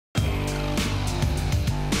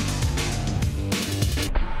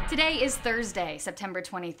Today is Thursday, September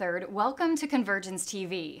 23rd. Welcome to Convergence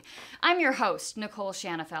TV. I'm your host, Nicole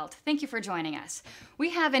Shanafelt. Thank you for joining us.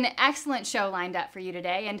 We have an excellent show lined up for you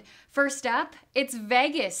today, and first up, it's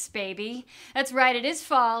Vegas, baby. That's right, it is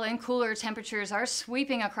fall and cooler temperatures are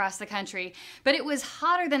sweeping across the country, but it was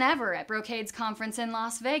hotter than ever at Brocade's conference in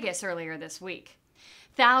Las Vegas earlier this week.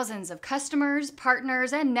 Thousands of customers,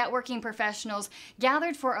 partners, and networking professionals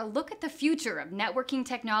gathered for a look at the future of networking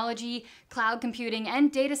technology, cloud computing,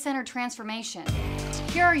 and data center transformation.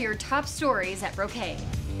 Here are your top stories at Brocade.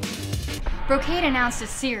 Brocade announced a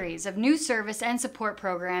series of new service and support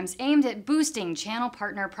programs aimed at boosting channel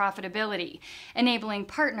partner profitability, enabling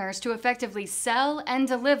partners to effectively sell and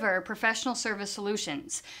deliver professional service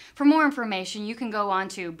solutions. For more information, you can go on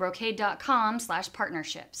to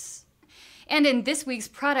brocade.com/partnerships. And in this week's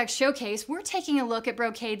product showcase, we're taking a look at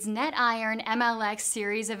Brocade's NetIron MLX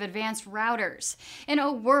series of advanced routers. In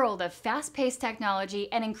a world of fast-paced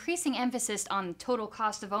technology and increasing emphasis on total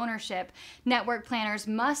cost of ownership, network planners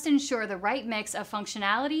must ensure the right mix of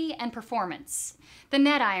functionality and performance. The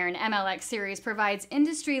NetIron MLX series provides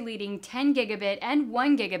industry-leading 10 gigabit and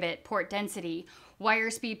 1 gigabit port density, wire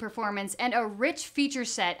speed performance, and a rich feature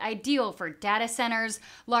set ideal for data centers,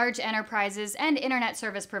 large enterprises, and internet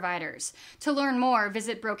service providers. To learn more,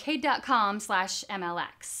 visit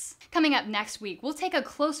brocade.com/MLX. Coming up next week, we'll take a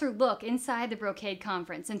closer look inside the Brocade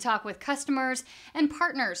conference and talk with customers and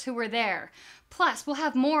partners who were there. Plus, we'll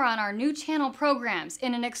have more on our new channel programs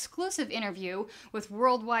in an exclusive interview with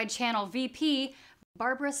Worldwide Channel VP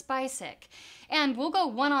Barbara Spicek. And we'll go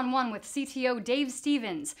one-on-one with CTO Dave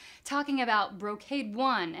Stevens, talking about Brocade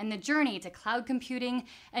One and the journey to cloud computing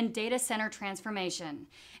and data center transformation.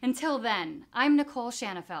 Until then, I'm Nicole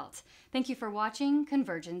Shanafelt. Thank you for watching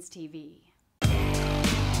Convergence TV.